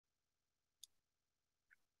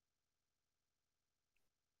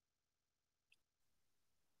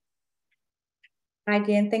Hi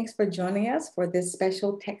again, thanks for joining us for this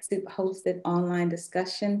special TechSoup hosted online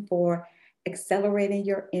discussion for accelerating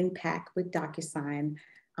your impact with DocuSign.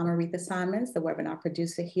 I'm Aretha Simons, the webinar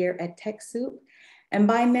producer here at TechSoup. And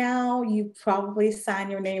by now, you probably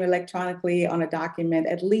signed your name electronically on a document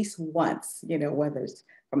at least once, whether it's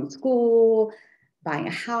from school, buying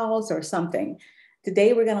a house, or something.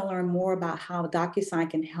 Today, we're going to learn more about how DocuSign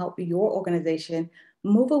can help your organization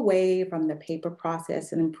move away from the paper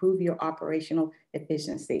process and improve your operational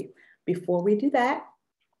efficiency. Before we do that,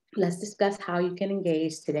 let's discuss how you can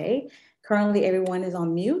engage today. Currently, everyone is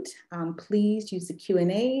on mute. Please use the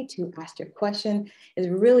Q&A to ask your question. It's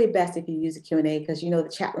really best if you use the Q&A because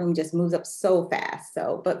the chat room just moves up so fast.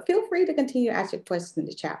 But feel free to continue to ask your questions in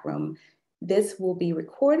the chat room. This will be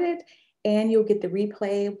recorded and you'll get the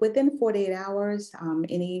replay within 48 hours.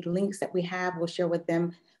 Any links that we have, we'll share with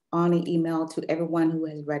them on an email to everyone who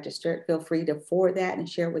has registered. Feel free to forward that and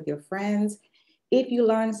share with your friends. If you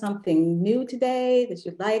learned something new today that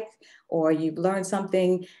you liked, or you've learned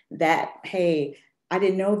something that, hey, I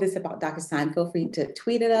didn't know this about DocuSign, feel free to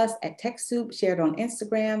tweet at us at TechSoup, share it on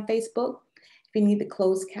Instagram, Facebook. If you need the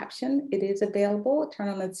closed caption, it is available. Turn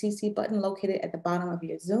on the CC button located at the bottom of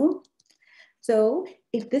your Zoom. So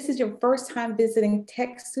if this is your first time visiting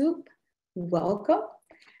TechSoup, welcome.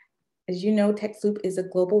 As you know, TechSoup is a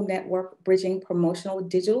global network bridging promotional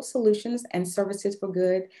digital solutions and services for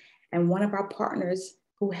good. And one of our partners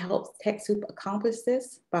who helps TechSoup accomplish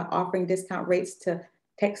this by offering discount rates to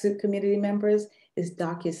TechSoup community members is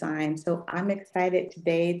DocuSign. So I'm excited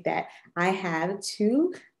today that I have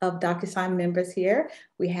two of DocuSign members here.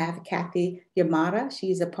 We have Kathy Yamada.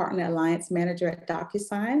 She's a partner alliance manager at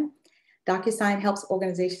DocuSign. DocuSign helps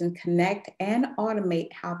organizations connect and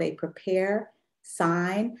automate how they prepare,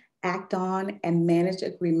 sign, act on, and manage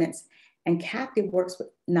agreements. And Kathy works with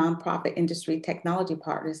nonprofit industry technology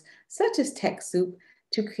partners, such as TechSoup,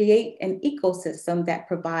 to create an ecosystem that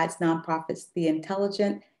provides nonprofits the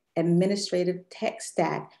intelligent administrative tech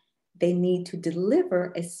stack they need to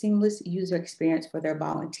deliver a seamless user experience for their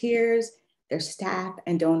volunteers, their staff,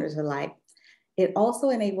 and donors alike. It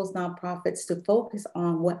also enables nonprofits to focus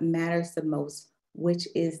on what matters the most, which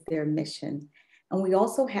is their mission. And we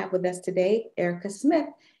also have with us today, Erica Smith.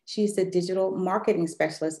 She's the digital marketing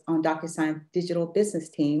specialist on DocuSign's digital business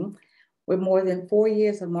team with more than 4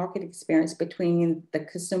 years of market experience between the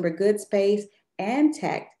consumer goods space and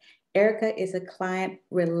tech. Erica is a client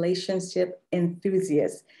relationship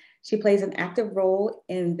enthusiast. She plays an active role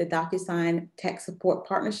in the DocuSign Tech Support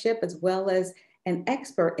Partnership, as well as an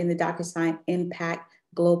expert in the DocuSign Impact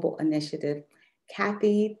Global Initiative.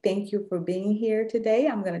 Kathy, thank you for being here today.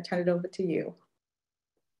 I'm going to turn it over to you.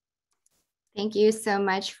 Thank you so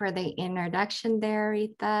much for the introduction there,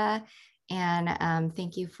 Rita. And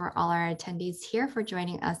thank you for all our attendees here for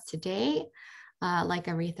joining us today. Like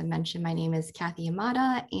Aretha mentioned, my name is Kathy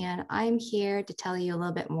Yamada, and I'm here to tell you a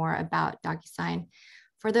little bit more about DocuSign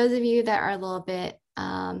for those of you that are a little bit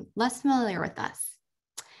less familiar with us.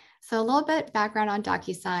 So a little bit background on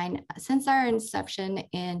DocuSign. Since our inception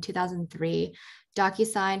in 2003,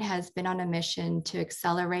 DocuSign has been on a mission to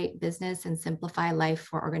accelerate business and simplify life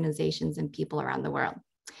for organizations and people around the world.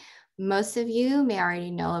 Most of you may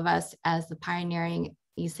already know of us as the pioneering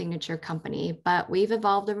e-signature company, but we've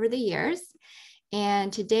evolved over the years.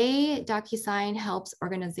 And today, DocuSign helps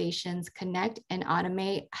organizations connect and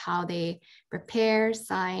automate how they prepare,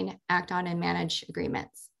 sign, act on, and manage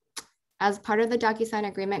agreements. As part of the DocuSign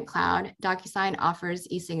Agreement Cloud, DocuSign offers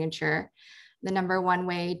e-signature, the #1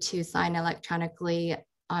 way to sign electronically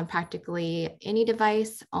on practically any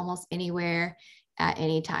device, almost anywhere, at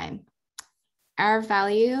any time. Our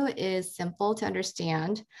value is simple to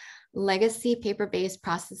understand. Legacy paper-based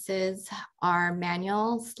processes are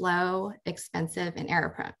manual, slow, expensive, and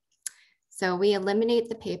error-prone. So we eliminate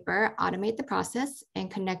the paper, automate the process,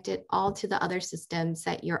 and connect it all to the other systems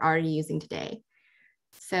that you're already using today.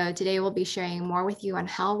 So today we'll be sharing more with you on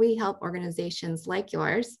how we help organizations like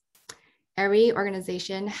yours. Every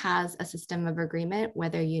organization has a system of agreement,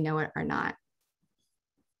 whether you know it or not.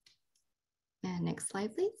 And next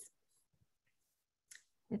slide, please.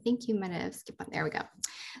 I think you might have skipped one. There we go.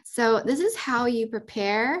 So this is how you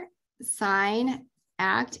prepare, sign,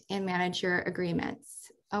 act, and manage your agreements.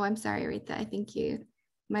 Oh, I'm sorry, Rita. I think you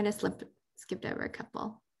might have skipped over a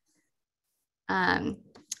couple.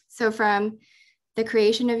 So from the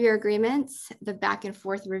creation of your agreements, the back and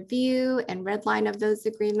forth review and redline of those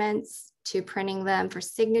agreements, to printing them for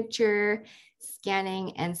signature,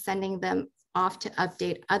 scanning and sending them off to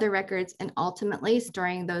update other records, and ultimately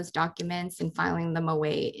storing those documents and filing them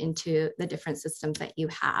away into the different systems that you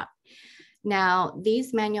have. Now,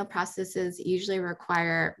 these manual processes usually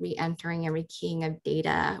require re-entering and rekeying of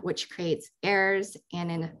data, which creates errors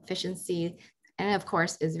and inefficiency, and of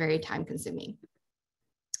course is very time consuming.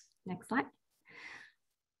 Next slide.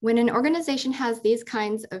 When an organization has these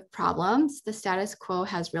kinds of problems, the status quo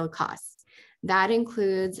has real costs. That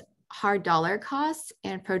includes hard dollar costs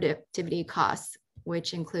and productivity costs,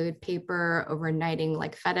 which include paper overnighting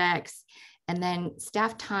like FedEx, and then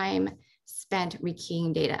staff time spent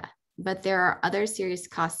rekeying data. But there are other serious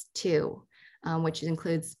costs too, which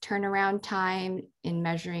includes turnaround time in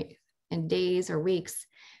measuring in days or weeks,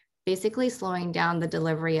 basically slowing down the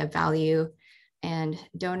delivery of value, and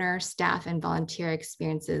donor, staff, and volunteer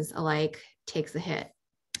experiences alike takes a hit.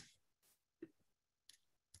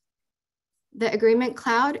 The Agreement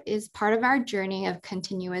Cloud is part of our journey of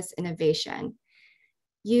continuous innovation.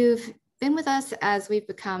 You've been with us as we've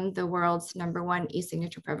become the world's #1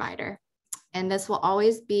 e-signature provider. And this will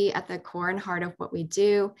always be at the core and heart of what we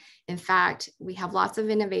do. In fact, we have lots of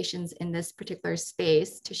innovations in this particular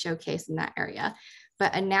space to showcase in that area.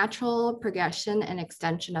 But a natural progression and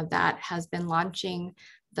extension of that has been launching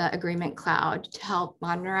the Agreement Cloud to help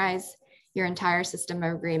modernize your entire system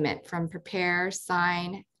of agreement, from prepare,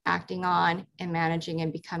 sign, acting on, and managing,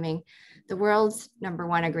 and becoming the world's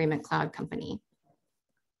 #1 agreement cloud company.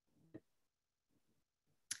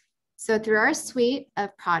 So through our suite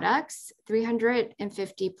of products,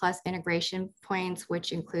 350 plus integration points,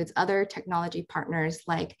 which includes other technology partners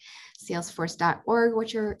like Salesforce.org,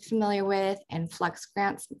 which you're familiar with, and Flux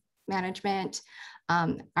Grants Management,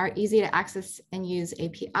 are easy to access and use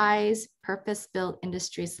APIs, purpose-built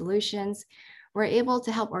industry solutions. We're able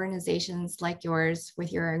to help organizations like yours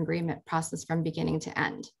with your agreement process from beginning to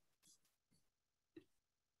end.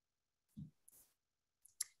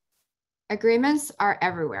 Agreements are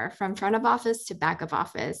everywhere, from front of office to back of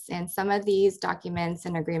office. And some of these documents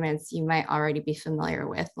and agreements you might already be familiar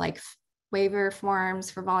with, like waiver forms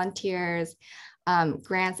for volunteers,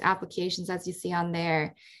 grants applications, as you see on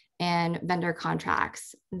there, and vendor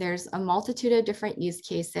contracts. There's a multitude of different use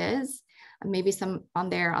cases, maybe some on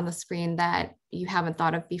there on the screen that you haven't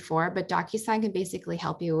thought of before, but DocuSign can basically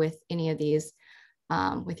help you with any of these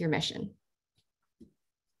with your mission.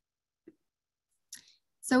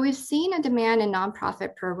 So we've seen a demand in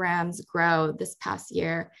nonprofit programs grow this past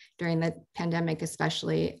year during the pandemic,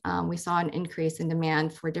 especially. We saw an increase in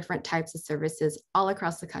demand for different types of services all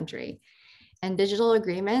across the country. And digital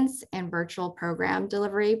agreements and virtual program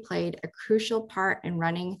delivery played a crucial part in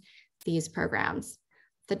running these programs.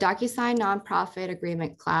 The DocuSign Nonprofit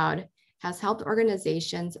Agreement Cloud has helped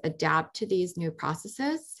organizations adapt to these new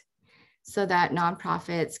processes so that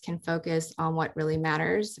nonprofits can focus on what really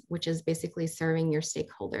matters, which is basically serving your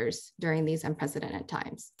stakeholders during these unprecedented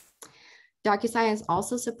times. DocuSign is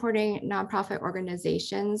also supporting nonprofit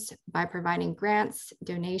organizations by providing grants,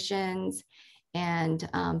 donations, and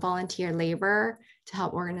volunteer labor to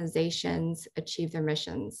help organizations achieve their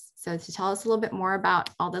missions. So to tell us a little bit more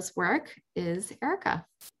about all this work is Erica.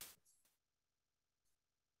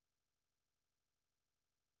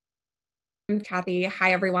 Kathy.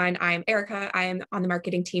 Hi, everyone. I'm Erica. I'm on the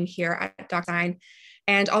marketing team here at DocuSign,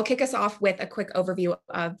 and I'll kick us off with a quick overview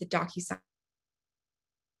of the DocuSign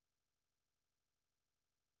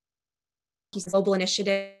global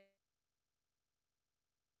initiative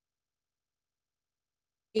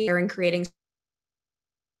in creating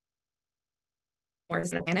more on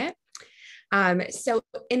the planet. So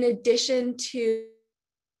in addition to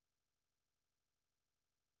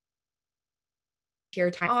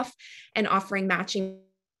time off and offering matching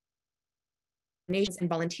donations and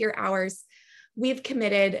volunteer hours, we've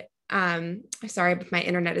committed, sorry, but my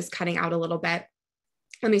internet is cutting out a little bit.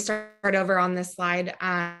 Let me start over on this slide.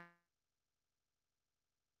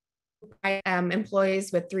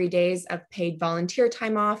 Employees with 3 days of paid volunteer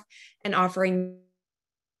time off and offering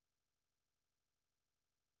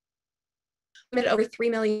over $3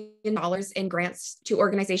 million in grants to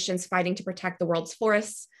organizations fighting to protect the world's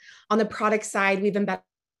forests. On the product side, we've embedded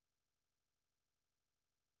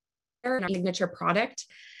our signature product.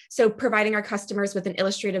 So providing our customers with an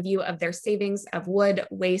illustrative view of their savings of wood,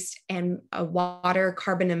 waste, and water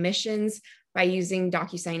carbon emissions by using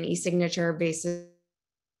DocuSign e-signature basis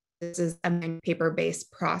a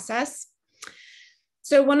paper-based process.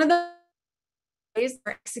 So one of the ways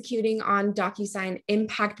we're executing on DocuSign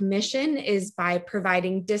Impact mission is by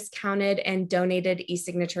providing discounted and donated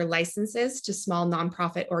e-signature licenses to small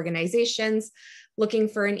nonprofit organizations looking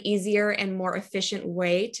for an easier and more efficient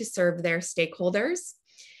way to serve their stakeholders.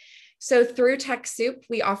 So through TechSoup,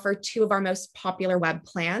 we offer 2 of our most popular web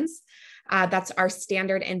plans. That's our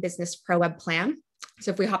Standard and Business Pro web plan.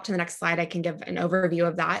 So if we hop to the next slide, I can give an overview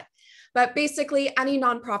of that. But basically, any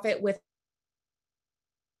nonprofit with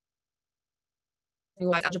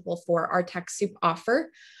eligible for our TechSoup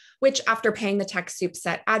offer, which after paying the TechSoup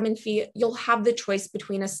set admin fee, you'll have the choice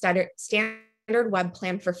between a standard web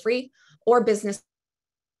plan for free or business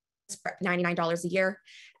for $99 a year.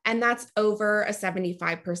 And that's over a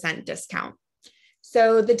 75% discount.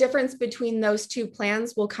 So the difference between those two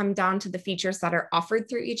plans will come down to the features that are offered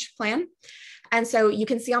through each plan. And so you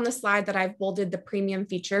can see on the slide that I've bolded the premium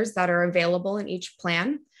features that are available in each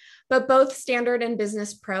plan. But both Standard and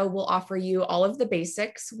Business Pro will offer you all of the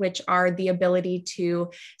basics, which are the ability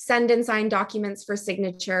to send and sign documents for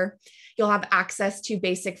signature. You'll have access to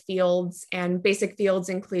basic fields, and basic fields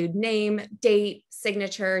include name, date,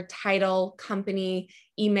 signature, title, company,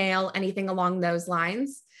 email, anything along those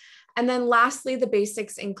lines. And then lastly, the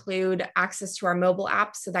basics include access to our mobile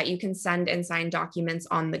app so that you can send and sign documents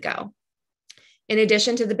on the go. In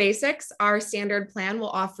addition to the basics, our standard plan will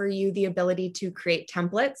offer you the ability to create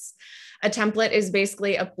templates. A template is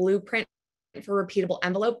basically a blueprint for repeatable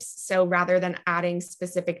envelopes. So rather than adding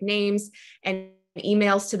specific names and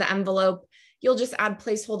emails to the envelope, you'll just add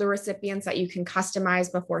placeholder recipients that you can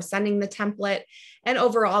customize before sending the template. And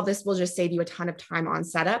overall, this will just save you a ton of time on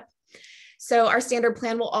setup. So our standard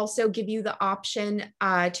plan will also give you the option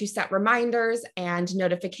to set reminders and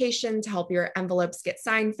notifications to help your envelopes get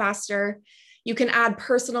signed faster. You can add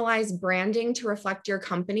personalized branding to reflect your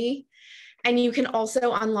company. And you can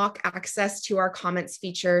also unlock access to our comments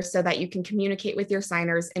feature so that you can communicate with your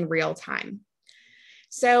signers in real time.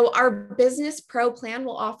 So our Business Pro plan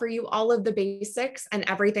will offer you all of the basics and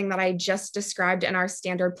everything that I just described in our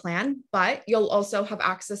standard plan, but you'll also have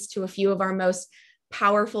access to a few of our most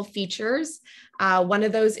powerful features. One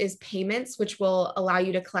of those is payments, which will allow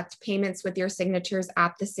you to collect payments with your signatures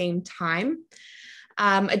at the same time.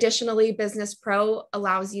 Additionally, Business Pro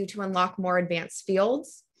allows you to unlock more advanced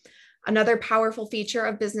fields. Another powerful feature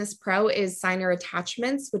of Business Pro is signer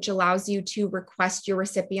attachments, which allows you to request your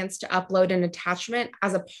recipients to upload an attachment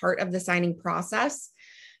as a part of the signing process.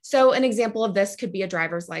 So an example of this could be a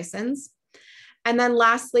driver's license. And then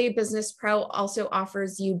lastly, Business Pro also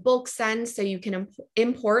offers you bulk send, so you can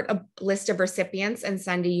import a list of recipients and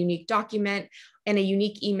send a unique document and a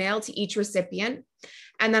unique email to each recipient.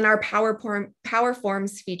 And then our Power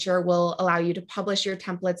Forms feature will allow you to publish your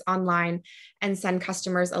templates online and send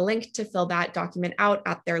customers a link to fill that document out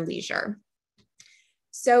at their leisure.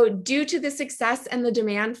 So due to the success and the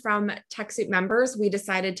demand from TechSoup members, we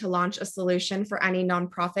decided to launch a solution for any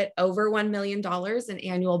nonprofit over $1 million in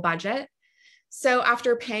annual budget. So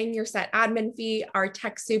after paying your set admin fee, our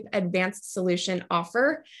TechSoup Advanced Solution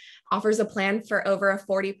offers a plan for over a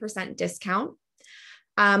 40% discount.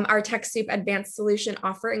 Our TechSoup Advanced Solution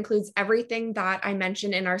offer includes everything that I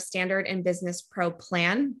mentioned in our Standard and Business Pro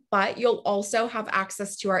plan, but you'll also have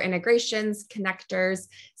access to our integrations, connectors,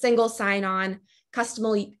 single sign-on,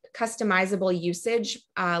 customizable usage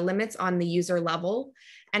limits on the user level,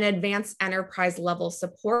 and advanced enterprise level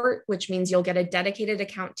support, which means you'll get a dedicated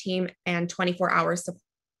account team and 24-hour support.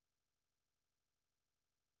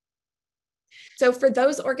 So for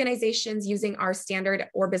those organizations using our Standard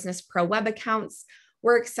or Business Pro web accounts,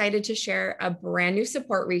 we're excited to share a brand new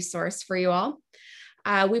support resource for you all.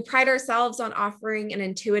 We pride ourselves on offering an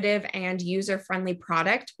intuitive and user-friendly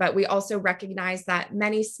product, but we also recognize that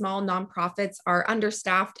many small nonprofits are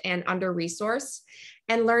understaffed and under-resourced,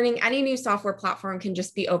 and learning any new software platform can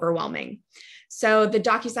just be overwhelming. So the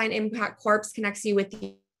DocuSign Impact Corps connects you with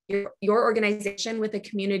your organization with a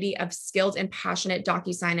community of skilled and passionate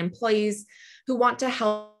DocuSign employees who want to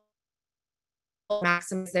help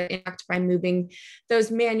maximize their impact by moving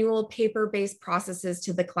those manual paper-based processes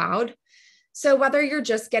to the cloud. So whether you're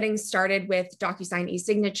just getting started with DocuSign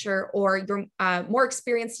e-signature or you're a more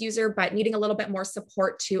experienced user but needing a little bit more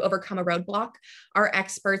support to overcome a roadblock, our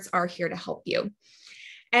experts are here to help you.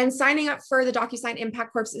 And signing up for the DocuSign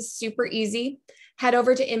Impact Corps is super easy. Head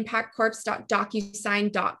over to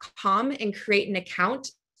impactcorps.docusign.com and create an account.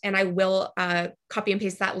 And I will copy and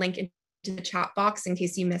paste that link into the chat box in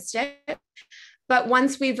case you missed it. But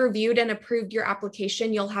once we've reviewed and approved your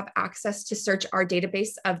application, you'll have access to search our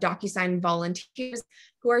database of DocuSign volunteers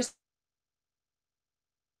who are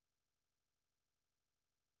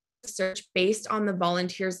search based on the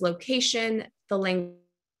volunteer's location, the language,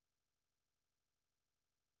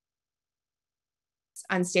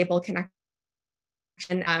 unstable connection.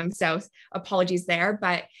 So apologies there,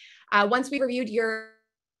 but once we reviewed you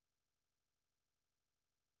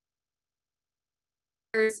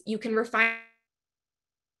can refine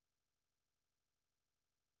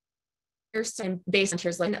based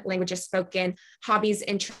on languages spoken, hobbies,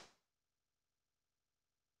 interests,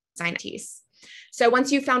 So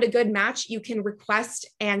once you've found a good match, you can request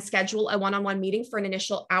and schedule a one-on-one meeting for an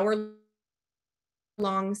initial hour-long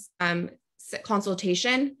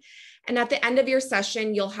consultation. And at the end of your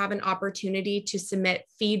session, you'll have an opportunity to submit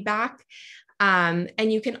feedback. And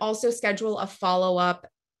you can also schedule a follow-up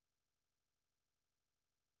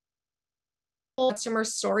customer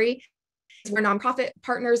story where nonprofit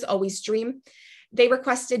partners always dream. They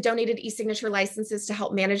requested donated e-signature licenses to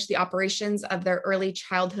help manage the operations of their early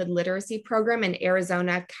childhood literacy program in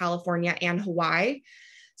Arizona, California, and Hawaii.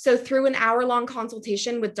 So through an hour-long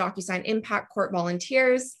consultation with DocuSign Impact Court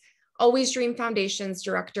volunteers, Always Dream Foundation's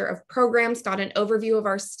Director of Programs got an overview of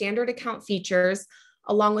our standard account features,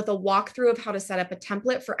 along with a walkthrough of how to set up a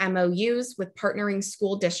template for MOUs with partnering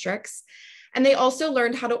school districts. And they also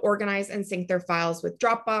learned how to organize and sync their files with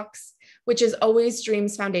Dropbox, which is Always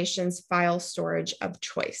Dreams Foundation's file storage of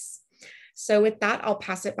choice. So with that, I'll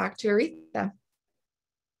pass it back to Aretha.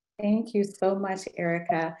 Thank you so much,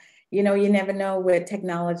 Erica. You know, you never know with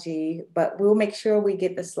technology, but we'll make sure we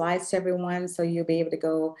get the slides to everyone so you'll be able to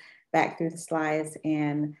go back through the slides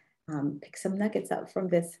and pick some nuggets up from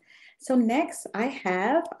this. So next, I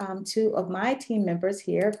have two of my team members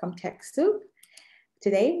here from TechSoup.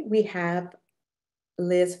 Today, we have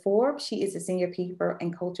Liz Forbes. She is a senior people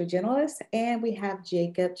and culture journalist, and we have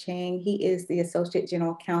Jacob Chang. He is the associate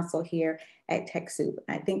general counsel here at TechSoup.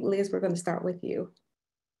 I think, Liz, we're going to start with you.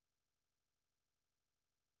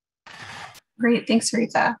 Great, thanks,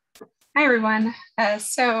 Rita. Hi, everyone.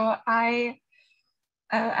 As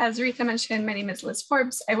Rita mentioned, my name is Liz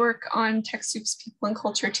Forbes. I work on TechSoup's people and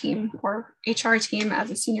culture team, or HR team, as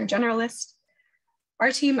a senior generalist.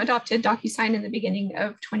 Our team adopted DocuSign in the beginning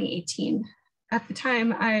of 2018. At the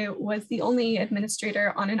time, I was the only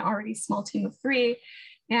administrator on an already small team of 3,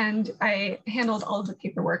 and I handled all of the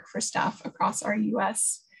paperwork for staff across our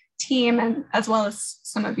US team, and as well as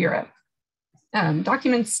some of Europe.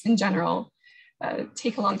 Documents in general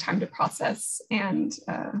take a long time to process, and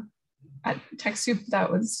at TechSoup, that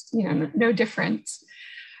was no different.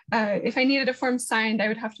 If I needed a form signed, I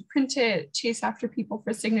would have to print it, chase after people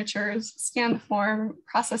for signatures, scan the form,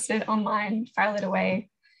 process it online, file it away.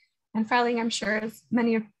 And filing, I'm sure, as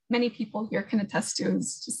many people here can attest to,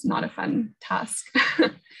 is just not a fun task.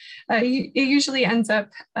 It usually ends up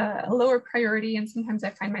a lower priority, and sometimes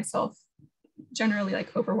I find myself generally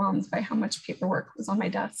overwhelmed by how much paperwork was on my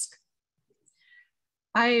desk.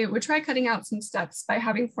 I would try cutting out some steps by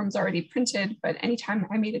having forms already printed, but anytime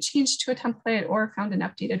I made a change to a template or found an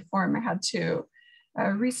updated form, I had to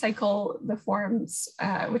recycle the forms,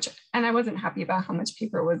 and I wasn't happy about how much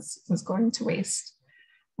paper was going to waste.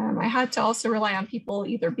 I had to also rely on people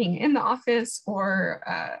either being in the office or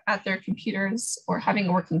at their computers or having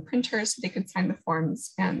a working printer so they could sign the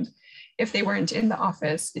forms. And if they weren't in the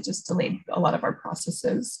office, it just delayed a lot of our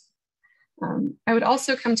processes. I would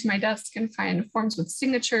also come to my desk and find forms with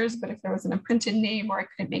signatures, but if there wasn't a printed name or I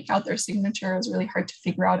couldn't make out their signature, it was really hard to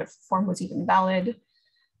figure out if the form was even valid.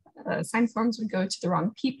 Signed forms would go to the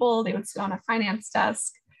wrong people. They would sit on a finance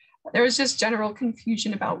desk. There was just general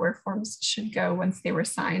confusion about where forms should go once they were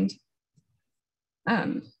signed.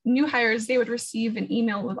 New hires, they would receive an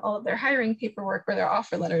email with all of their hiring paperwork or their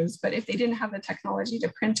offer letters, but if they didn't have the technology to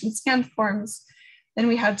print and scan forms, then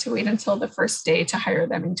we had to wait until the first day to hire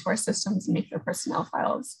them into our systems and make their personnel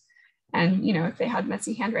files. And if they had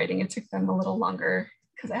messy handwriting, it took them a little longer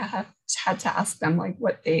because I had to ask them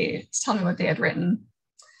to tell me what they had written.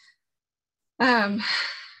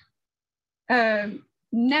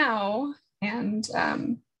 Now, and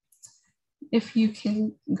if you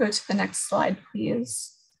can go to the next slide,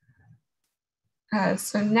 please.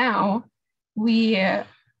 So now we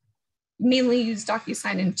mainly use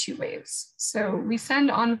DocuSign in 2 ways. So we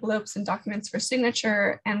send envelopes and documents for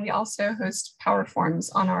signature, and we also host Power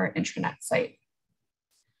Forms on our intranet site.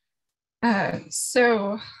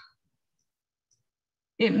 So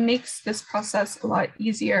it makes this process a lot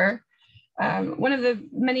easier. One of the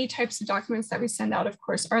many types of documents that we send out, of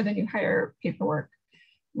course, are the new hire paperwork.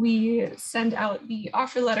 We send out the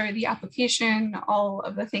offer letter, the application, all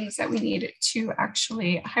of the things that we need to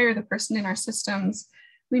actually hire the person in our systems.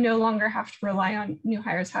 We no longer have to rely on new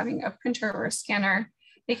hires having a printer or a scanner.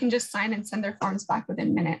 They can just sign and send their forms back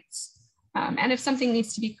within minutes. And if something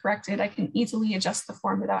needs to be corrected, I can easily adjust the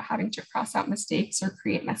form without having to cross out mistakes or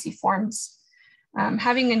create messy forms.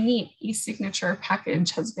 Having a neat e-signature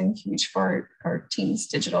package has been huge for our team's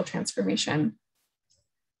digital transformation.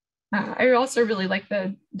 I also really like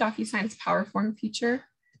the DocuSign's Power Form feature.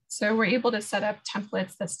 So we're able to set up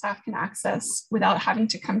templates that staff can access without having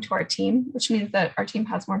to come to our team, which means that our team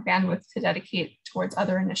has more bandwidth to dedicate towards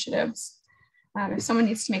other initiatives. If someone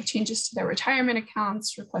needs to make changes to their retirement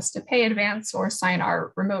accounts, request a pay advance, or sign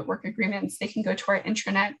our remote work agreements, they can go to our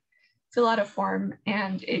intranet, fill out a form,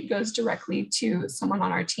 and it goes directly to someone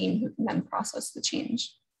on our team who can then process the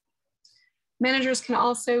change. Managers can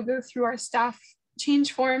also go through our staff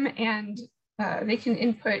change form and they can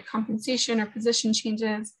input compensation or position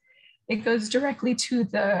changes. It goes directly to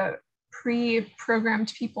the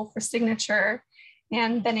pre-programmed people for signature,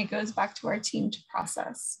 and then it goes back to our team to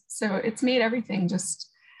process. So it's made everything just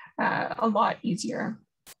a lot easier.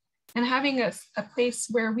 And having a place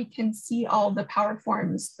where we can see all the power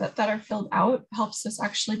forms that are filled out helps us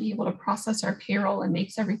actually be able to process our payroll and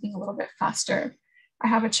makes everything a little bit faster. I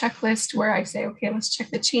have a checklist where I say, okay, let's check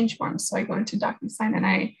the change forms. So I go into DocuSign and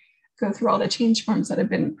I go through all the change forms that have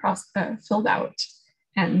been filled out.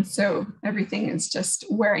 And so everything is just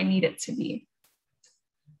where I need it to be.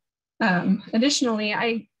 Additionally,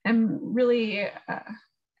 I am really,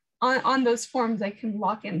 on those forms, I can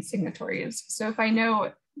lock in signatories. So if I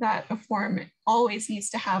know that a form always needs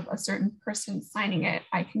to have a certain person signing it,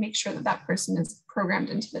 I can make sure that that person is programmed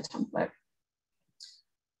into the template.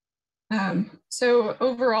 So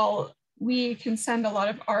overall, we can send a lot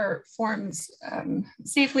of our forms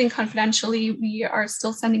safely and confidentially. We are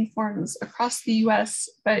still sending forms across the US,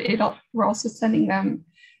 but we're also sending them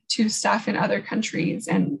to staff in other countries,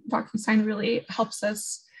 and DocuSign really helps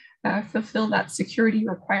us fulfill that security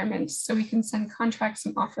requirement. So we can send contracts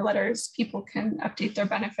and offer letters, people can update their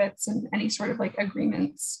benefits, and any sort of like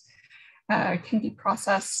agreements can be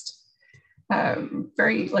processed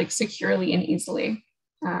very like securely and easily.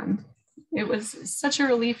 It was such a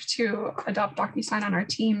relief to adopt DocuSign on our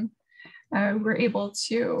team. We're able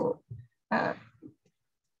to,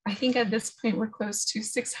 I think at this point, we're close to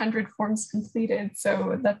 600 forms completed.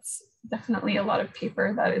 So that's definitely a lot of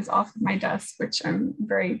paper that is off of my desk, which I'm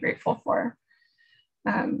very grateful for.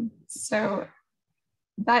 So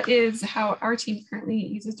that is how our team currently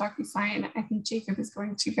uses DocuSign. I think Jacob is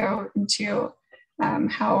going to go into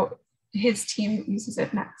how his team uses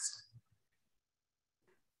it next.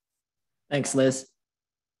 Thanks, Liz.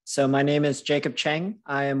 So my name is Jacob Cheng.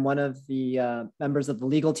 I am one of the members of the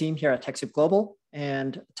legal team here at TechSoup Global,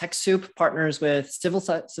 and TechSoup partners with civil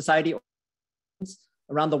society organizations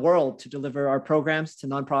around the world to deliver our programs to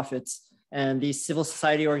nonprofits. And these civil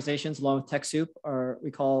society organizations, along with TechSoup, we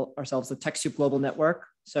call ourselves the TechSoup Global Network.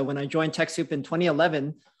 So when I joined TechSoup in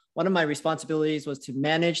 2011, one of my responsibilities was to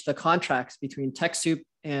manage the contracts between TechSoup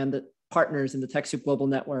and the partners in the TechSoup Global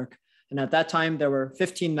Network. And at that time, there were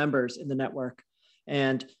 15 members in the network.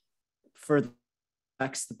 And for the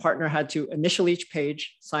partner had to initial each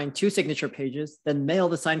page, sign 2 signature pages, then mail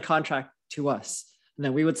the signed contract to us. And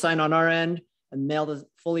then we would sign on our end and mail the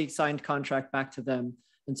fully signed contract back to them.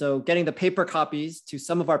 And so getting the paper copies to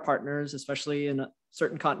some of our partners, especially in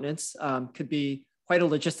certain continents, could be quite a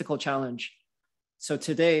logistical challenge. So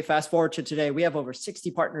today, fast forward to today, we have over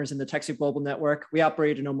 60 partners in the TechSoup Global Network. We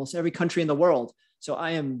operate in almost every country in the world. So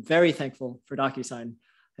I am very thankful for DocuSign.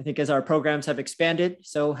 I think as our programs have expanded,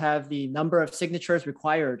 so have the number of signatures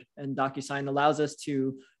required, and DocuSign allows us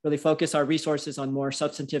to really focus our resources on more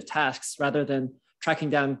substantive tasks rather than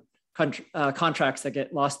tracking down contracts that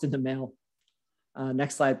get lost in the mail.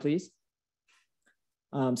 Next slide, please.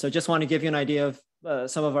 So just want to give you an idea of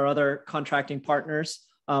some of our other contracting partners.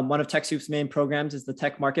 One of TechSoup's main programs is the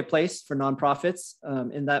Tech Marketplace for nonprofits.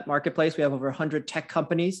 In that marketplace, we have over 100 tech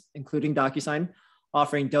companies, including DocuSign,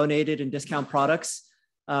 offering donated and discount products.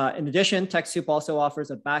 In addition, TechSoup also offers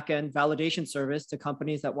a back-end validation service to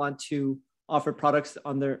companies that want to offer products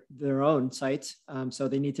on their own sites. So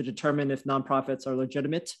they need to determine if nonprofits are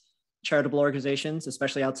legitimate charitable organizations,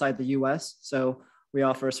 especially outside the US. So we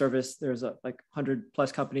offer a service. There's like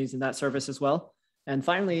 100+ companies in that service as well. And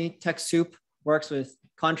finally, TechSoup works with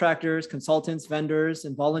contractors, consultants, vendors,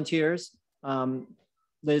 and volunteers.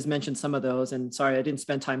 Liz mentioned some of those, and sorry, I didn't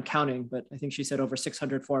spend time counting, but I think she said over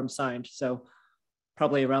 600 forms signed. So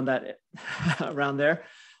probably around that, around there.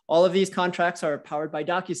 All of these contracts are powered by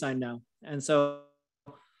DocuSign now. And so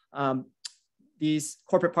these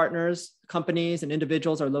corporate partners, companies, and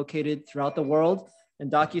individuals are located throughout the world.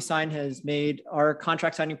 And DocuSign has made our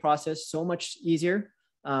contract signing process so much easier.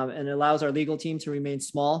 And it allows our legal team to remain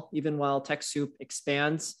small, even while TechSoup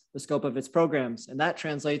expands the scope of its programs. And that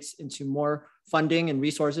translates into more funding and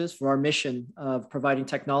resources for our mission of providing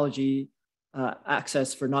technology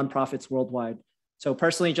access for nonprofits worldwide. So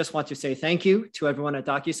personally, just want to say thank you to everyone at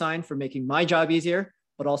DocuSign for making my job easier,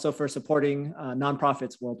 but also for supporting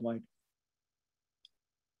nonprofits worldwide.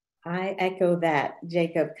 I echo that,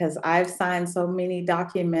 Jacob, because I've signed so many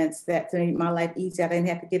documents that to make my life easier. I didn't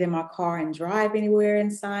have to get in my car and drive anywhere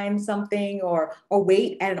and sign something, or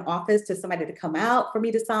wait at an office to somebody to come out for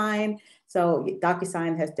me to sign. So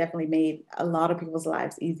DocuSign has definitely made a lot of people's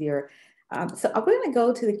lives easier. So I'm going to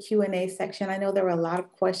go to the Q&A section. I know there were a lot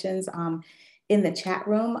of questions in the chat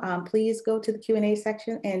room. Please go to the Q&A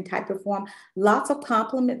section and type your form. Lots of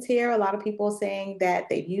compliments here. A lot of people saying that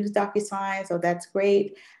they've used DocuSign, so that's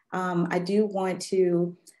great. I do want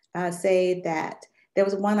to say that there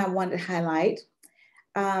was one I wanted to highlight.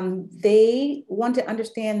 They want to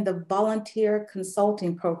understand the volunteer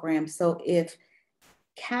consulting program. So if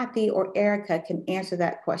Kathy or Erica can answer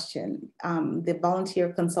that question, the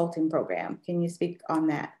volunteer consulting program. Can you speak on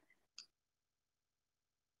that?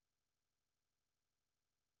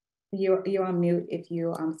 You're on mute if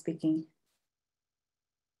you're speaking.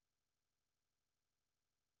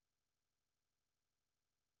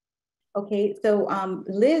 Okay, so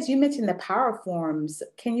Liz, you mentioned the power forms.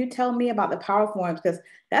 Can you tell me about the power forms? Because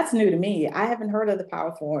that's new to me. I haven't heard of the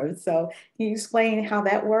power forms. So can you explain how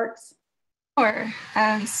that works? Sure.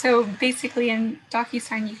 So basically in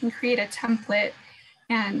DocuSign, you can create a template,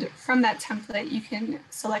 and from that template, you can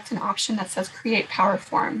select an option that says create power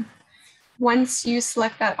form. Once you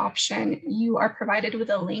select that option, you are provided with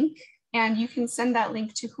a link, and you can send that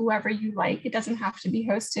link to whoever you like. It doesn't have to be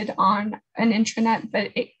hosted on an intranet, but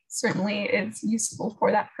it certainly is useful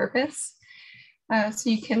for that purpose. So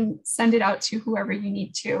you can send it out to whoever you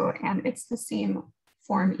need to, and it's the same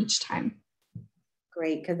form each time.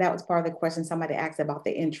 Great, because that was part of the question somebody asked about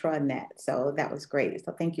the intranet. So that was great.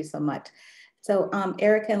 So thank you so much. So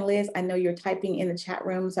Erica and Liz, I know you're typing in the chat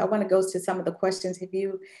room. So I want to go to some of the questions. If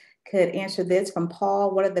you could answer this from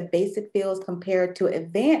Paul, what are the basic fields compared to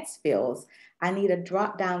advanced fields? I need a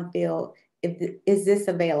drop-down field. Is this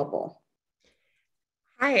available?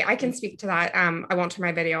 Hi, I can speak to that. I won't turn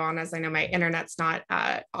my video on as I know my internet's not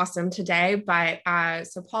awesome today, but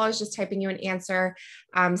so Paul is just typing you an answer,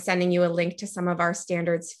 sending you a link to some of our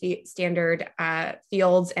standard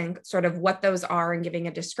fields and sort of what those are and giving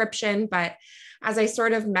a description. But as I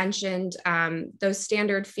sort of mentioned, those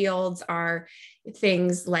standard fields are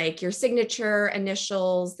things like your signature,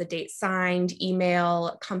 initials, the date signed,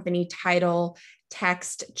 email, company title,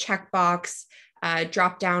 text, checkbox,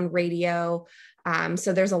 drop-down radio.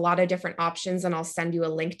 So there's a lot of different options, and I'll send you a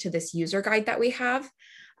link to this user guide that we have.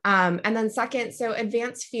 And then second, so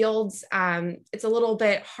advanced fields, it's a little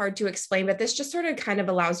bit hard to explain, but this just sort of kind of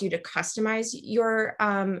allows you to customize your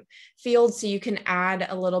fields, so you can add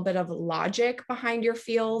a little bit of logic behind your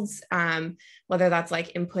fields, whether that's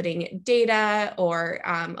like inputting data or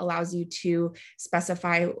allows you to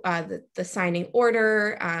specify the signing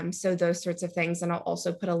order. So those sorts of things. And I'll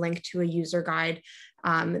also put a link to a user guide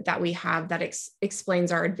that we have that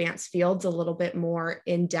explains our advanced fields a little bit more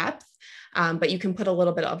in depth, but you can put a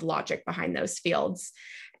little bit of logic behind those fields.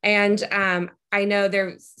 And I know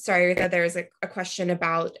there's a question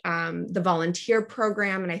about the volunteer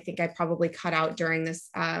program, and I think I probably cut out during this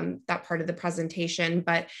that part of the presentation,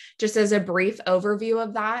 but just as a brief overview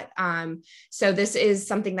of that. So this is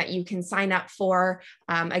something that you can sign up for.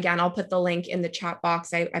 Again, I'll put the link in the chat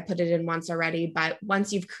box. I put it in once already, but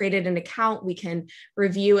once you've created an account, we can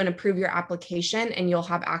review and approve your application, and you'll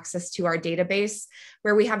have access to our database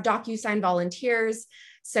where we have DocuSign volunteers.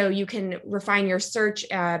 So you can refine your search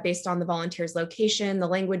based on the volunteer's location, the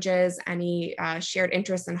languages, any shared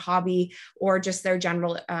interest and hobby, or just their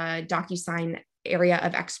general DocuSign area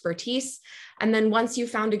of expertise. And then once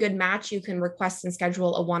you've found a good match, you can request and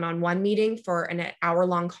schedule a one-on-one meeting for an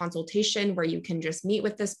hour-long consultation where you can just meet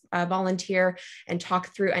with this volunteer and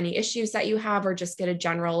talk through any issues that you have, or just get a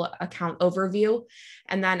general account overview.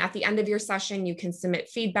 And then at the end of your session, you can submit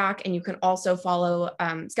feedback, and you can also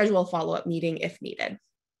schedule a follow-up meeting if needed.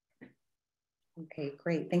 Okay,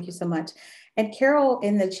 great. Thank you so much. And Carol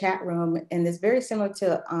in the chat room, and it's very similar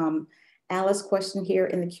to Alice's question here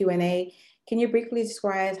in the Q&A. Can you briefly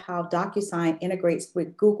describe how DocuSign integrates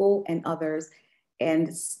with Google and others? And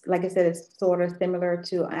like I said, it's sort of similar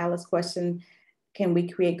to Alice's question. Can we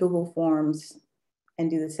create Google Forms and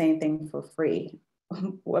do the same thing for free?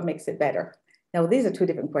 What makes it better? No, these are two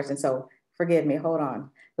different questions, so forgive me, hold on.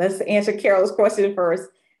 Let's answer Carol's question first.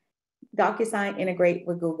 DocuSign integrate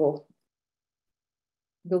with Google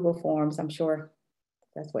Forms, I'm sure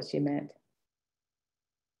that's what she meant.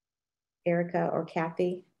 Erica or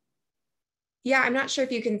Kathy? Yeah, I'm not sure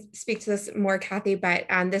if you can speak to this more, Kathy, but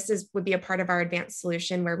this would be a part of our advanced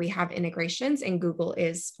solution where we have integrations, and Google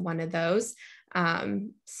is one of those.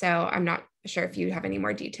 So I'm not sure if you have any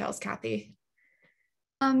more details, Kathy.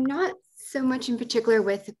 Not so much in particular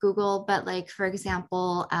with Google, but like, for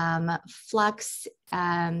example, Flux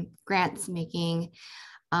grants making,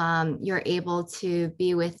 you're able to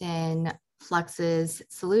be within Flux's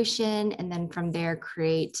solution, and then from there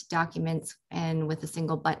create documents, and with a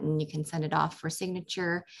single button you can send it off for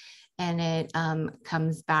signature, and it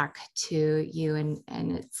comes back to you, and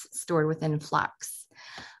it's stored within Flux.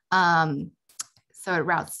 So it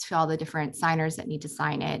routes to all the different signers that need to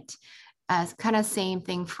sign it. Kind of same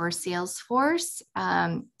thing for Salesforce.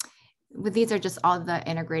 These are just all the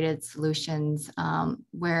integrated solutions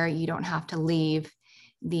where you don't have to leave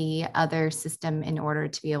the other system in order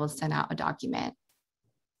to be able to send out a document.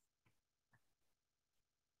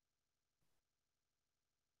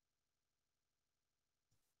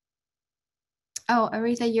 Oh,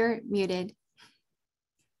 Aretha, you're muted.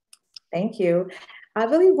 Thank you. I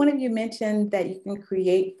believe one of you mentioned that you can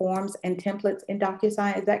create forms and templates in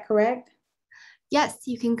DocuSign. Is that correct? Yes,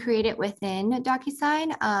 you can create it within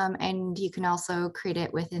DocuSign, and you can also create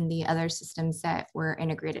it within the other systems that we're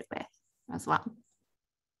integrated with as well.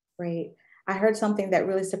 Great. I heard something that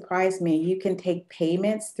really surprised me. You can take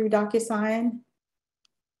payments through DocuSign.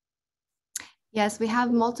 Yes, we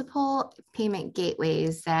have multiple payment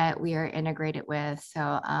gateways that we are integrated with.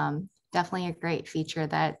 So definitely a great feature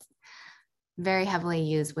that's very heavily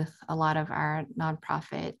used with a lot of our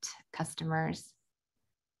nonprofit customers.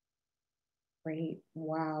 Great.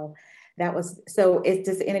 Wow. That was, so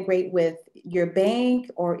does it integrate with your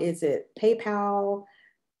bank, or is it PayPal?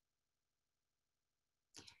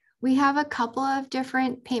 We have a couple of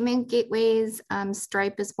different payment gateways.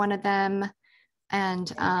 Stripe is one of them.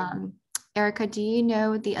 And Erica, do you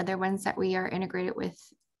know the other ones that we are integrated with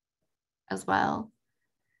as well?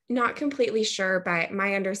 Not completely sure, but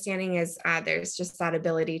my understanding is there's just that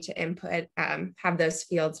ability to input, have those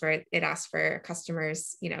fields where it asks for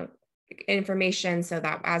customers, information, so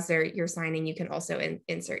that as you're signing, you can also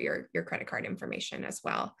insert your credit card information as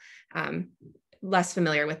well. Less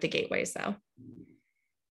familiar with the gateways though.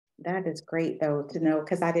 That is great though to know,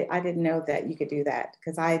 because I didn't know that you could do that,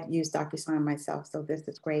 because I use DocuSign myself. So this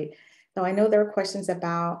is great. So I know there are questions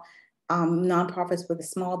about nonprofits with a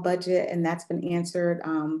small budget, and that's been answered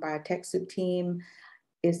by our TechSoup team.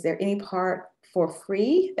 Is there any part for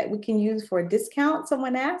free that we can use for a discount?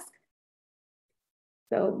 Someone asked.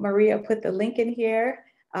 So Maria put the link in here.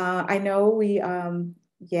 I know we,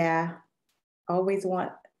 always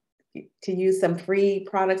want to use some free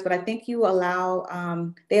products, but I think you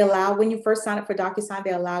allow, they allow, when you first sign up for DocuSign,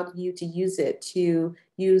 they allowed you to use it to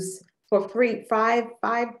use for free five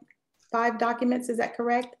documents. Is that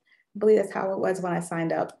correct? I believe that's how it was when I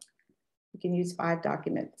signed up. You can use 5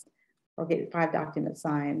 documents or get 5 documents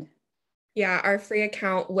signed. Yeah, our free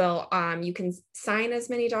account will, you can sign as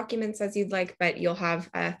many documents as you'd like, but you'll have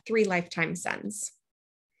 3 lifetime sends.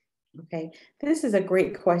 Okay. This is a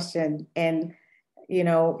great question. And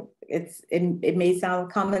it may sound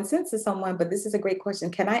common sense to someone, but this is a great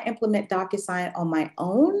question. Can I implement DocuSign on my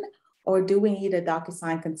own, or do we need a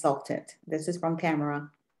DocuSign consultant? This is from Tamara.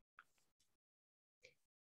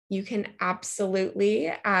 You can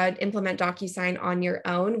absolutely implement DocuSign on your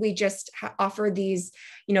own. We just offer these,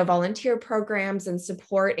 volunteer programs and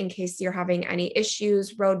support in case you're having any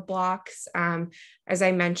issues, roadblocks. As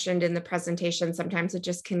I mentioned in the presentation, sometimes it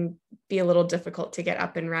just can be a little difficult to get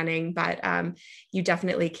up and running, but you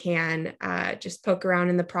definitely can just poke around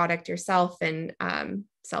in the product yourself and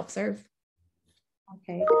self-serve.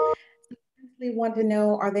 Okay. We want to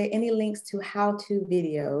know, are there any links to how-to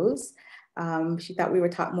videos? She thought we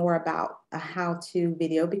would talk more about a how-to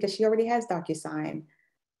video because she already has DocuSign.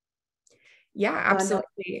 Yeah,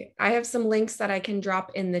 absolutely. I have some links that I can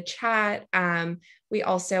drop in the chat. We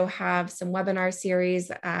also have some webinar series,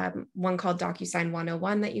 one called DocuSign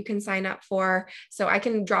 101 that you can sign up for. So I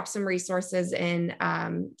can drop some resources in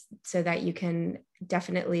so that you can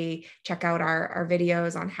definitely check out our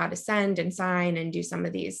videos on how to send and sign and do some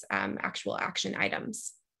of these actual action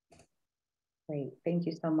items. Great, thank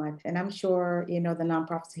you so much. And I'm sure, the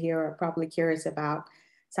nonprofits here are probably curious about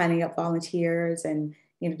signing up volunteers and,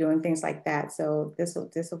 doing things like that. So this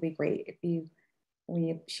will be great if when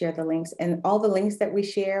you share the links, and all the links that we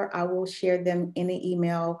share, I will share them in the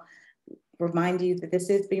email, remind you that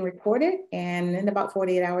this is being recorded, and in about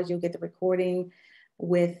 48 hours, you'll get the recording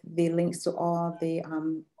with the links to all the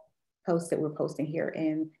posts that we're posting here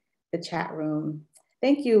in the chat room.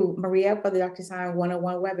 Thank you, Maria, for the DocuSign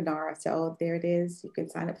 101 webinar. So there it is. You can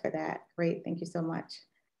sign up for that. Great. Thank you so much.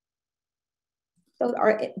 So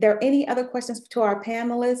are there any other questions to our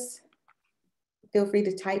panelists? Feel free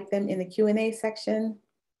to type them in the Q&A section.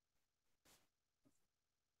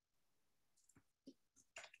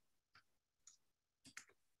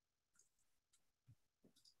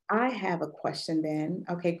 I have a question then.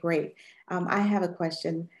 Okay, great. I have a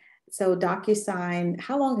question. So DocuSign,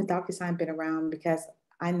 how long has DocuSign been around? Because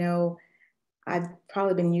I know I've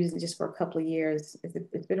probably been using it just for a couple of years.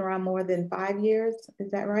 It's been around more than 5 years.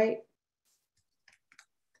 Is that right?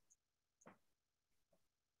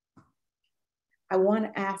 I want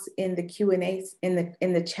to ask in the Q&A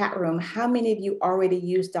in the chat room, how many of you already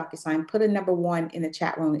use DocuSign? Put a number 1 in the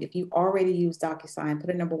chat room. If you already use DocuSign, put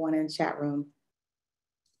a number 1 in the chat room.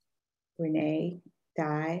 Renee,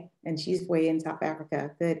 Di, and she's way in South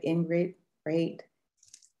Africa. Good. Ingrid, great.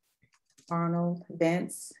 Arnold,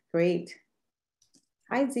 Vince, great.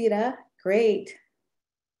 Hi, Zita, great.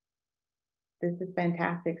 This is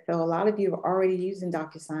fantastic. So a lot of you are already using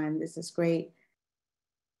DocuSign. This is great.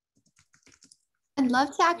 I'd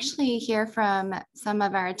love to actually hear from some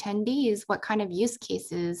of our attendees what kind of use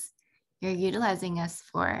cases you're utilizing us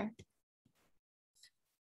for.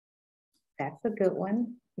 That's a good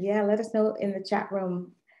one. Yeah, let us know in the chat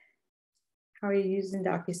room. How are you using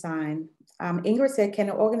DocuSign? Ingrid said, can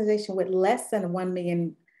an organization with less than a $1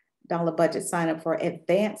 million budget sign up for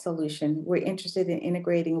advanced solution? We're interested in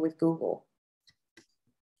integrating with Google.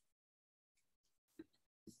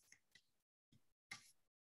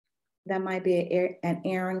 That might be an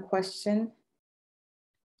Aaron question.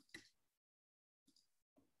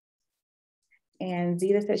 And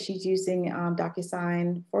Zita says she's using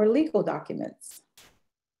DocuSign for legal documents.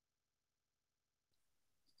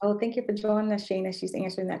 Oh, thank you for joining us, Shana. She's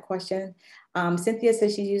answering that question. Cynthia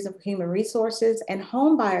says she's using for human resources and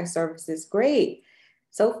home buyer services. Great.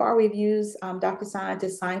 So far, we've used DocuSign to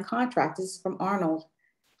sign contracts. This is from Arnold.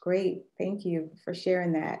 Great. Thank you for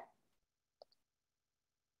sharing that.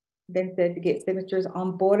 Then said to get signatures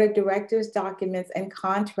on board of directors, documents, and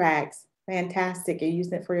contracts. Fantastic. You're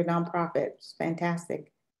using it for your nonprofit. It's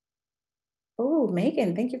fantastic. Oh,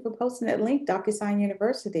 Megan, thank you for posting that link, DocuSign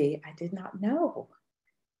University. I did not know.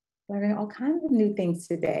 Learning all kinds of new things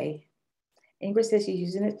today. Ingrid says she's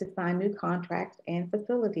using it to sign new contracts and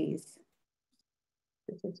facilities.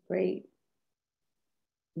 This is great.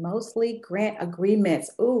 Mostly grant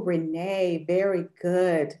agreements. Oh, Renee, very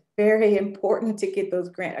good. Very important to get those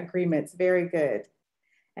grant agreements. Very good.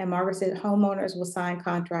 And Margaret said homeowners will sign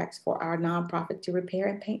contracts for our nonprofit to repair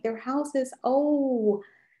and paint their houses. Oh,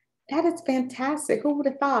 that is fantastic. Who would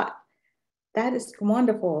have thought? That is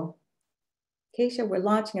wonderful. Keisha, we're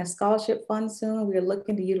launching a scholarship fund soon. We are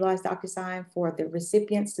looking to utilize DocuSign for the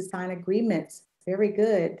recipients to sign agreements. Very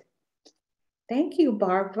good. Thank you,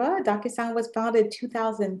 Barbara. DocuSign was founded in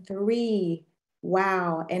 2003.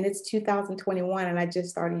 Wow, and it's 2021 and I just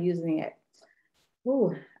started using it.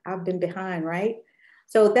 Ooh, I've been behind, right?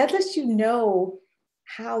 So that lets you know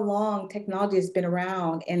how long technology has been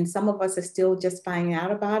around, and some of us are still just finding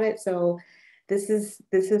out about it. So this is,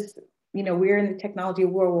 you know, we're in the technology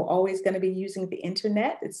world. We're always going to be using the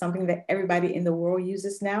internet. It's something that everybody in the world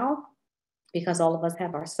uses now because all of us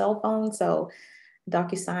have our cell phones. So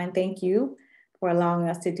DocuSign, thank you for allowing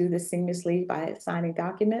us to do this seamlessly by signing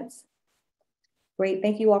documents. Great,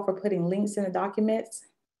 thank you all for putting links in the documents.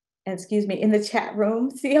 And excuse me, in the chat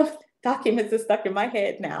room. See, documents are stuck in my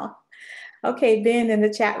head now. Okay, Ben in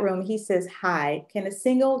the chat room, he says, hi, can a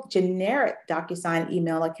single generic DocuSign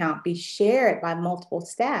email account be shared by multiple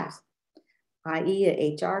staffs, i.e.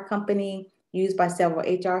 an HR company used by several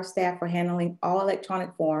HR staff for handling all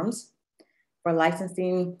electronic forms? For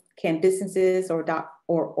licensing, can businesses or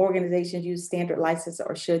organizations use standard license,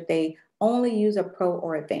 or should they only use a pro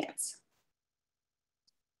or advanced?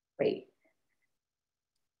 Great.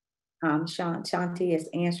 Shanti is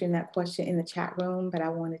answering that question in the chat room, but I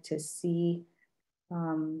wanted to see. But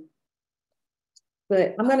I'm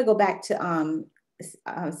going to go back to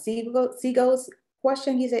Sego's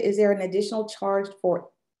question. He said, is there an additional charge for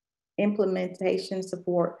implementation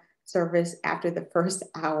support service after the first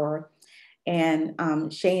hour? And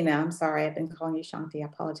Shana, I'm sorry, I've been calling you Shanti, I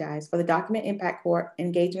apologize. For the document impact court,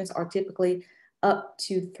 engagements are typically up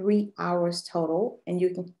to 3 hours total, and you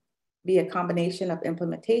can be a combination of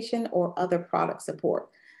implementation or other product support.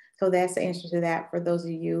 So that's the answer to that for those of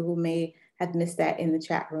you who may have missed that in the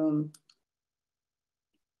chat room.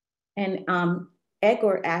 And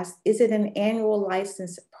Edgar asked, is it an annual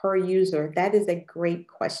license per user? That is a great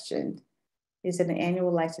question. Is it an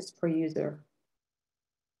annual license per user?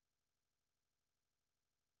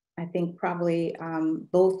 I think probably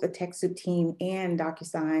both the TechSoup team and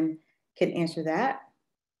DocuSign can answer that.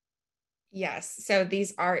 Yes, so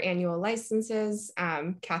these are annual licenses.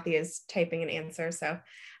 Kathy is typing an answer, so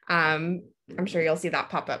I'm sure you'll see that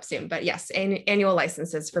pop up soon. But yes, annual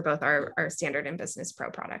licenses for both our standard and business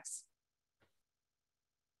pro products.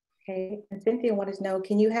 Okay, and Cynthia wanted to know,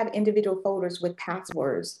 can you have individual folders with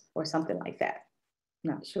passwords or something like that?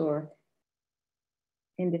 Not sure.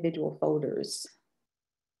 Individual folders.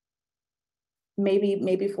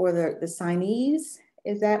 Maybe for the signees,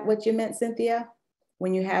 is that what you meant, Cynthia?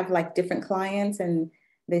 When you have like different clients and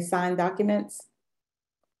they sign documents?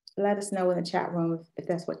 Let us know in the chat room if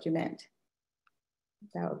that's what you meant.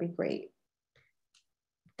 That would be great.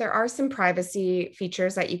 There are some privacy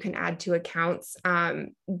features that you can add to accounts.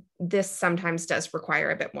 This sometimes does require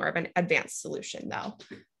a bit more of an advanced solution though.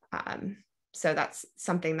 So that's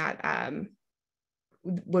something that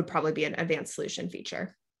would probably be an advanced solution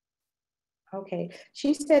feature. Okay,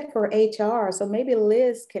 she said for HR, so maybe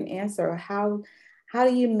Liz can answer how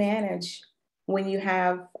do you manage when you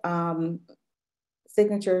have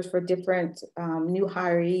signatures for different new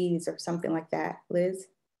hirees or something like that, Liz?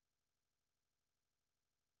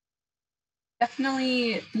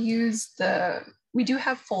 Definitely use we do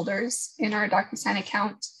have folders in our DocuSign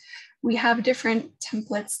account. We have different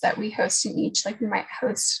templates that we host in each, like we might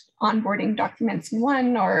host onboarding documents in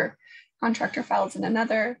one or contractor files in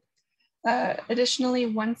another. Additionally,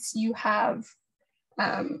 once you have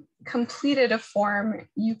completed a form,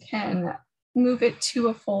 you can move it to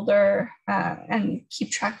a folder and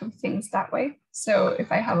keep track of things that way. So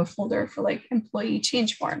if I have a folder for like employee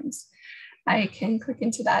change forms, I can click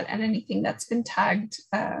into that and anything that's been tagged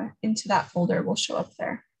into that folder will show up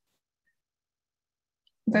there.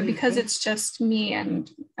 But because it's just me and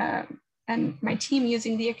my team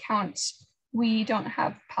using the account, we don't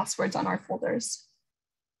have passwords on our folders.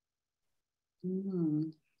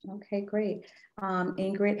 Okay, great.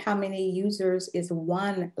 Ingrid, how many users is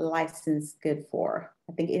one license good for?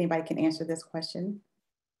 I think anybody can answer this question.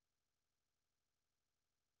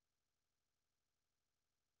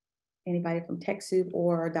 Anybody from TechSoup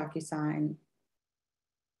or DocuSign?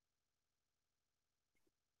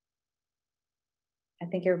 I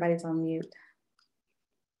think everybody's on mute.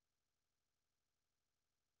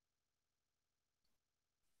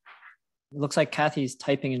 It looks like Kathy's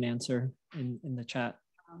typing an answer in the chat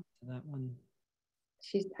to that one.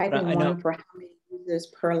 She's typing one for how many users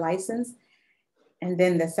per license. And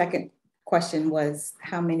then the second question was,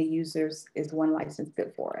 how many users is one license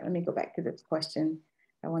good for? Let me go back to this question.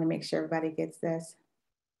 I want to make sure everybody gets this.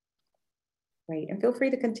 Great, and feel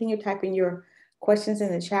free to continue typing your questions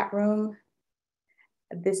in the chat room.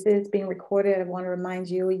 This is being recorded. I want to remind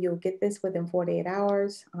you, you'll get this within 48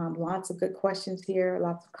 hours. Lots of good questions here,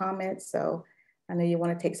 lots of comments. So I know you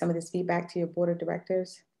want to take some of this feedback to your board of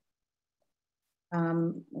directors.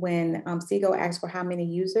 When Seago asks for how many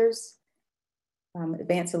users,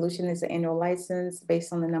 Advanced Solution is the annual license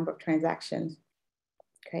based on the number of transactions.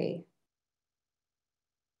 Okay.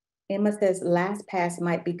 Emma says LastPass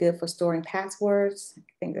might be good for storing passwords. I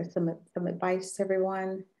think there's some advice to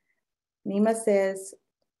everyone. Nima says,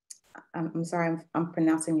 I'm sorry, I'm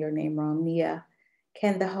pronouncing your name wrong, Nia.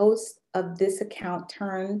 Can the host of this account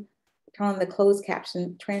turn on the closed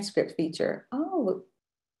caption transcript feature? Oh,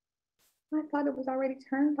 I thought it was already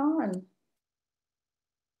turned on.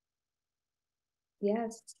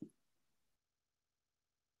 Yes.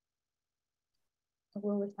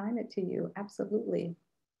 We'll assign it to you, absolutely.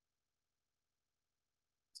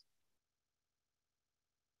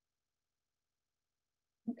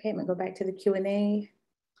 Okay, I'm gonna go back to the Q&A.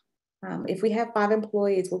 If we have 5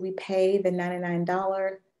 employees, will we pay the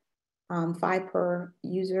 $99, 5 per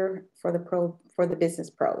user for the Business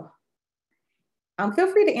Pro?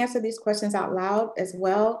 Feel free to answer these questions out loud as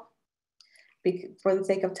well, for the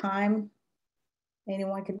sake of time.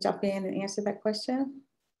 Anyone can jump in and answer that question.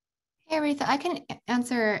 Hey, Aretha, I can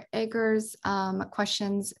answer Edgar's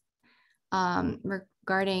questions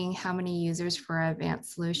regarding how many users for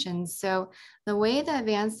Advanced Solutions. So the way the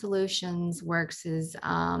Advanced Solutions works is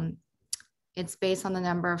it's based on the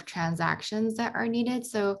number of transactions that are needed.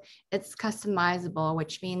 So it's customizable,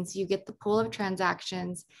 which means you get the pool of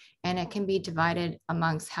transactions and it can be divided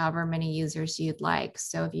amongst however many users you'd like.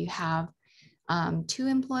 So if you have 2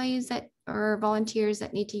 employees or volunteers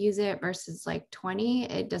that need to use it versus like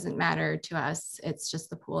 20, it doesn't matter to us. It's just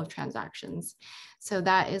the pool of transactions. So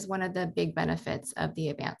that is one of the big benefits of the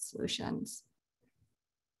Advanced Solutions.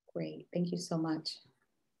 Great, thank you so much.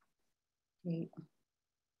 Great.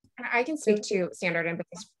 I can speak to Standard and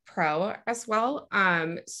Business Pro as well.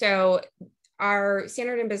 So our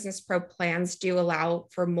Standard and Business Pro plans do allow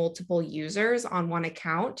for multiple users on one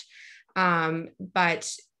account,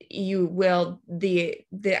 but you will, the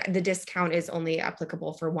discount is only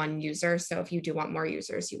applicable for 1 user. So if you do want more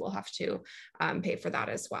users, you will have to pay for that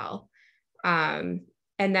as well. And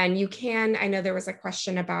then you can, I know there was a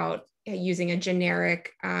question about using a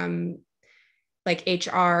generic like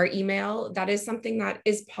HR email, that is something that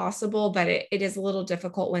is possible, but it is a little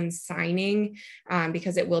difficult when signing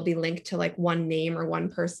because it will be linked to like one name or one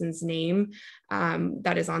person's name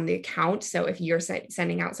that is on the account. So if you're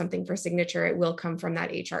sending out something for signature, it will come from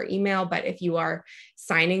that HR email. But if you are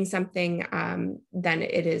signing something, then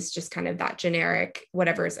it is just kind of that generic,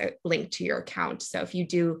 whatever is linked to your account. So if you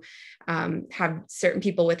do have certain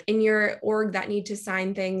people within your org that need to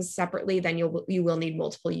sign things separately, then you will need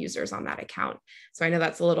multiple users on that account. So I know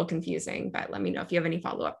that's a little confusing, but let me know if you have any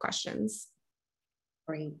follow-up questions.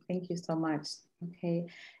 Great, thank you so much. Okay,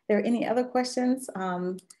 there are any other questions?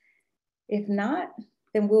 If not,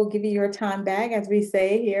 then we'll give you your time back, as we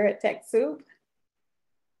say here at TechSoup.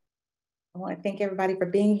 I want to thank everybody for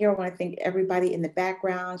being here. I want to thank everybody in the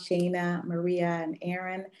background, Shayna, Maria, and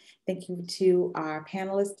Aaron. Thank you to our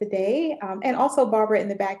panelists today, and also Barbara in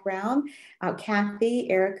the background, Kathy,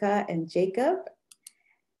 Erica, and Jacob.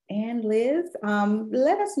 And Liz,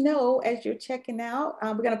 let us know as you're checking out.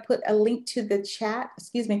 We're going to put a link to the chat,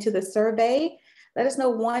 to the survey. Let us know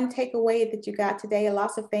one takeaway that you got today.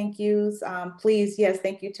 Lots of thank yous. Please, yes,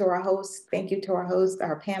 thank you to our hosts. Thank you to our hosts,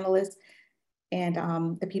 our panelists, and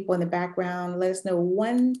the people in the background. Let us know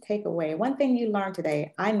one takeaway, one thing you learned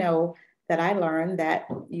today. I know that I learned that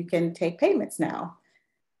you can take payments now.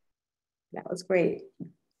 That was great.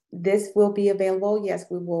 This will be available. Yes,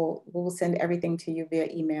 we will send everything to you via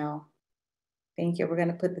email. Thank you. We're going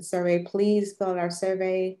to put the survey. Please fill out our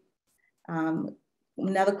survey.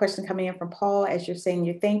 Another question coming in from Paul, as you're saying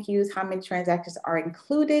your thank yous, how many transactions are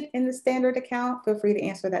included in the standard account? Feel free to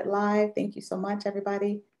answer that live. Thank you so much,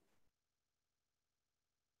 everybody.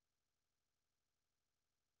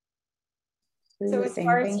 So as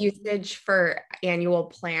far as usage for annual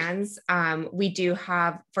plans, we do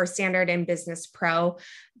have for Standard and Business Pro,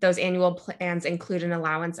 those annual plans include an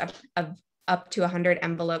allowance of up to 100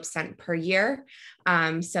 envelopes sent per year.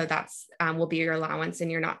 So that's will be your allowance, and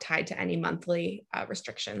you're not tied to any monthly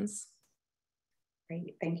restrictions.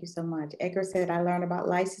 Great, thank you so much. Edgar said, I learned about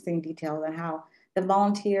licensing details and how the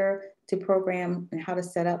volunteer to program and how to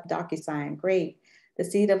set up DocuSign. Great. The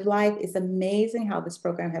Seed of Life is amazing how this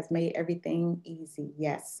program has made everything easy.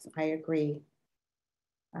 Yes, I agree.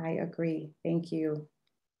 I agree. Thank you.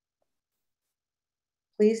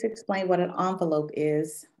 Please explain what an envelope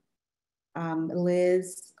is.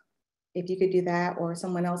 Liz, if you could do that, or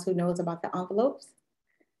someone else who knows about the envelopes.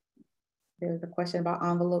 There was a question about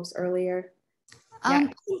envelopes earlier. I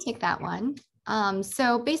can take that one.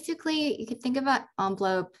 So basically, you could think of an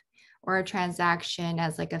envelope or a transaction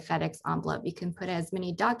as like a FedEx envelope. You can put as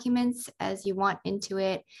many documents as you want into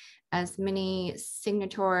it, as many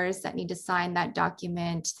signatories that need to sign that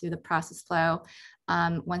document through the process flow.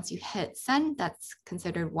 Once you hit send, that's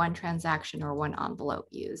considered one transaction or one envelope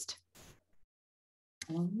used.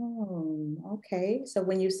 Oh, okay. So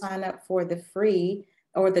when you sign up for the free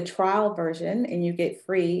or the trial version and you get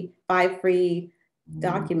 5 free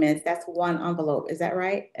documents, that's one envelope. Is that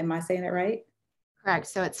right? Am I saying it right? Correct.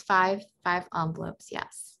 So it's five envelopes.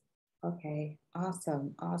 Yes. Okay.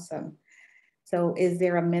 Awesome. Awesome. So is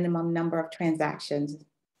there a minimum number of transactions?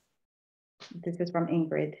 This is from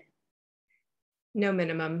Ingrid. No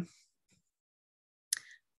minimum.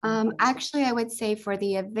 Actually, I would say for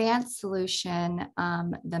the advanced solution,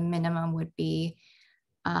 the minimum would be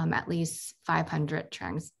at least 500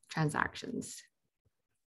 transactions.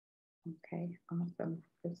 Okay, awesome.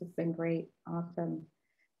 This has been great. Awesome.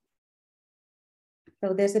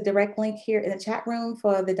 So there's a direct link here in the chat room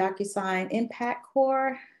for the DocuSign Impact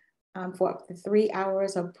Core for up to 3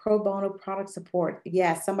 hours of pro bono product support.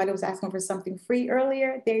 Yes, somebody was asking for something free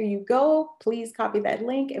earlier. There you go. Please copy that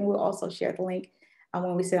link, and we'll also share the link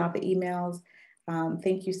when we send out the emails.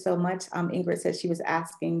 Thank you so much. Ingrid said she was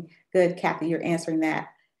asking. Good, Kathy, you're answering that.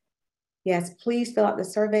 Yes, please fill out the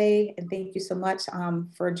survey, and thank you so much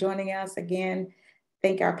for joining us again.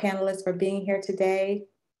 Thank our panelists for being here today.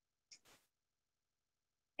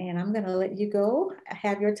 And I'm gonna let you go,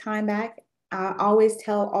 have your time back. I always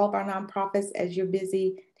tell all of our nonprofits, as you're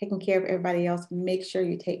busy taking care of everybody else, make sure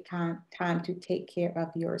you take time to take care of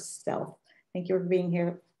yourself. Thank you for being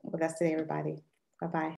here with us today, everybody. Bye-bye.